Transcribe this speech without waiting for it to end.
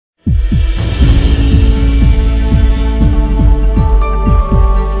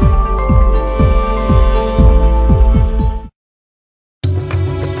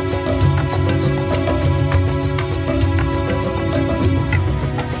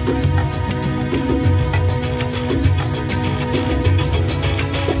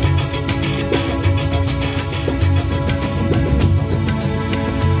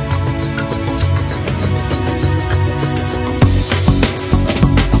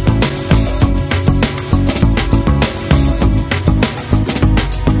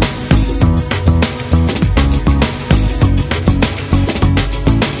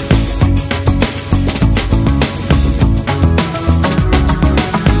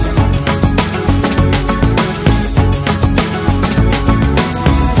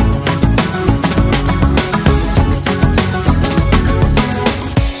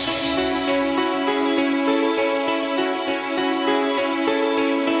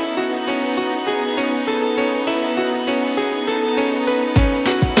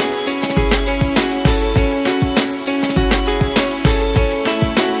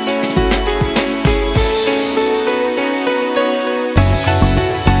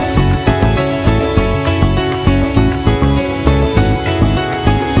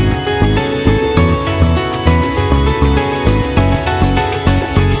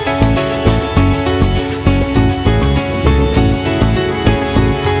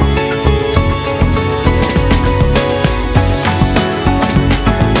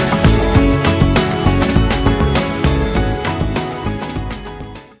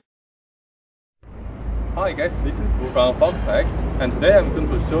and today I'm going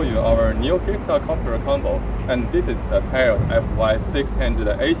to show you our new Hexacopter combo, and this is the paired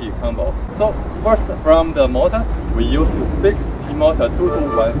FY680 combo. So first, from the motor, we use 6 Tmotor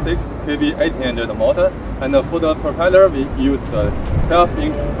 2216 kV 1800 motor, and for the propeller we use the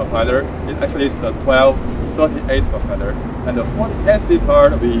 12-inch propeller. It actually is the 1238 propeller, and for the AC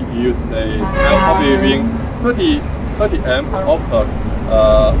part we use the hobbywing 30 amp opto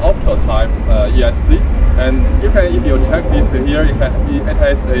type ESC. And you can, if you check this here, it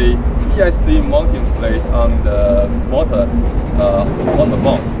has a ESC mounting plate on the motor on the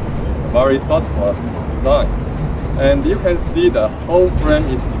mount. It's a very thoughtful design, and you can see the whole frame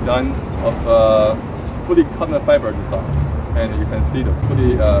is done of fully carbon fiber design, and you can see the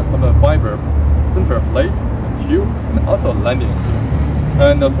fully carbon fiber center plate, tube, and also landing tube.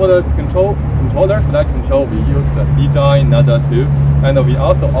 And for the controller, flight control, we use the DJI Nozzle 2, and we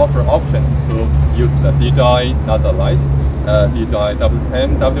also offer options to use the DJI Nozzle Lite, DJI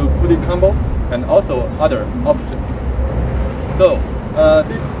W10W fully combo, and also other options. So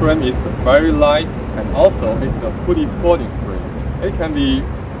this frame is very light, and also it's a fully folding frame. It can be,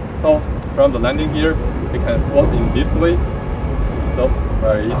 so from the landing gear, it can fold in this way, so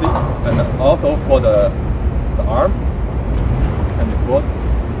very easy. And also for the arm, can be fold.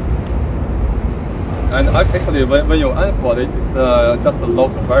 And actually, when you unfold it, it's just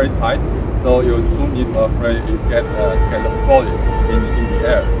locked very tight, so you don't need to be afraid it get folded in the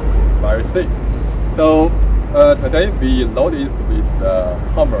air. It's very safe. So today we load it with the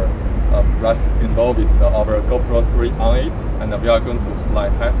Hummer brush gimbal with our GoPro 3 on it, and we are going to fly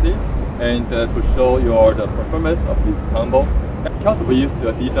test it and to show you the performance of this combo. Because we use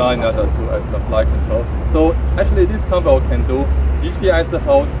the DJI Nozzle 2 as the flight control, so actually this combo can do GPS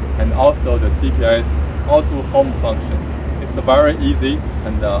hold and also the GPS auto home function. It's very easy,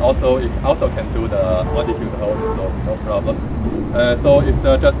 and also it also can do the altitude hold, so no problem. So it's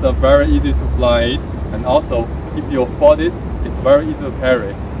just very easy to fly it, and also if you fold it, it's very easy to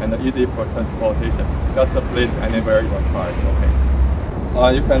carry and easy for transportation. Just place anywhere you want to try.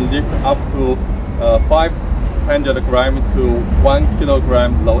 Okay. You can lift up to 500 grams to 1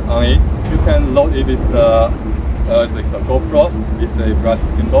 kilogram load on it. You can load it with a GoPro with the brush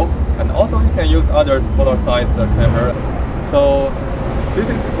gimbal, and also you can use other smaller size cameras. So this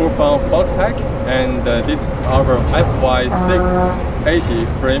is from Foxtech, and this is our FY680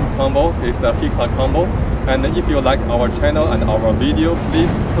 frame combo. It's a hexa combo. And if you like our channel and our video,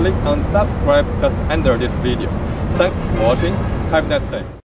 please click on subscribe just under this video. Thanks for watching. Have a nice day.